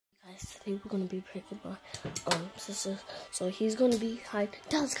guys, today we're gonna be pranking my sister. So he's gonna be hiding.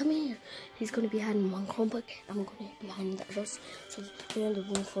 Dallas, come here. He's gonna be hiding one chromebook. I'm gonna be hiding the others. So we're in the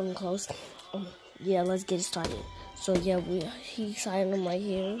room full and close. Yeah, let's get it started. So yeah, he's hiding them right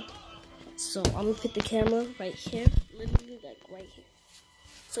here. So I'm gonna put the camera right here, literally like right here,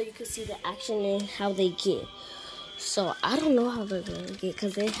 so you can see the action and how they get. So I don't know how they're gonna get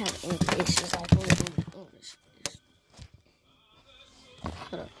because they have English issues. Like English.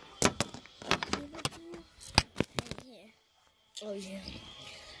 Hold up. Oh yeah.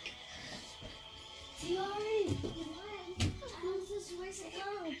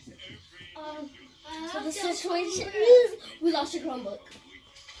 So the situation is we lost your Chromebook.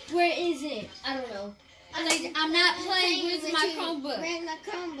 Where is it? I don't know. I'm not playing with my Chromebook. Bring the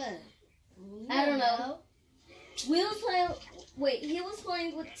Chromebook. I don't know. We was playing. Wait, he was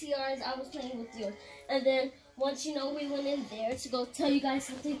playing with TR's. I was playing with yours. And then once we went in there to go tell you guys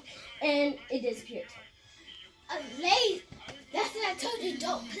something, and it disappeared. Late. That's what I told you.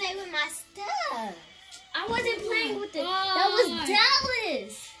 Don't play with my stuff. I wasn't playing with it. That was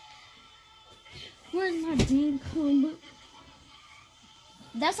Dallas. Where's my damn Chromebook?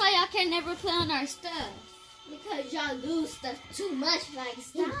 That's why y'all can never play on our stuff. Because y'all lose stuff too much. Like,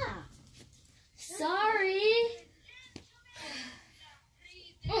 stop. Sorry.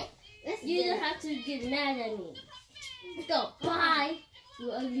 You don't have to get mad at me. Go. Bye.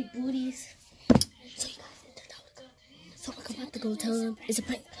 You ugly booties. So you guys, so we're about to go tell them it's a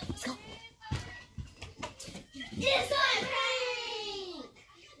prank. Let's go. It's a prank!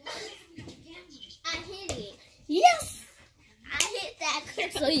 I hit it. Yes. I hit that.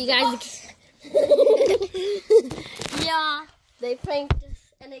 So you guys, yeah, they pranked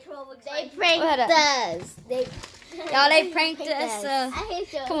us and they pranked us. They pranked us. I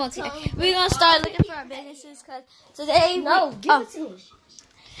hate your Come on, today. We're gonna start looking for our businesses because today. give it to me.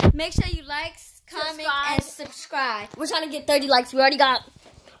 Make sure you like, comment, and subscribe. We're trying to get 30 likes. We already got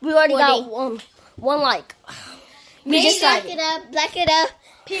one like. Please like it up.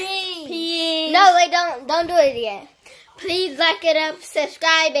 Peace. No, wait, don't do it yet. Please like it up,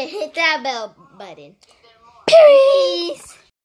 subscribe, and hit that bell button. Peace.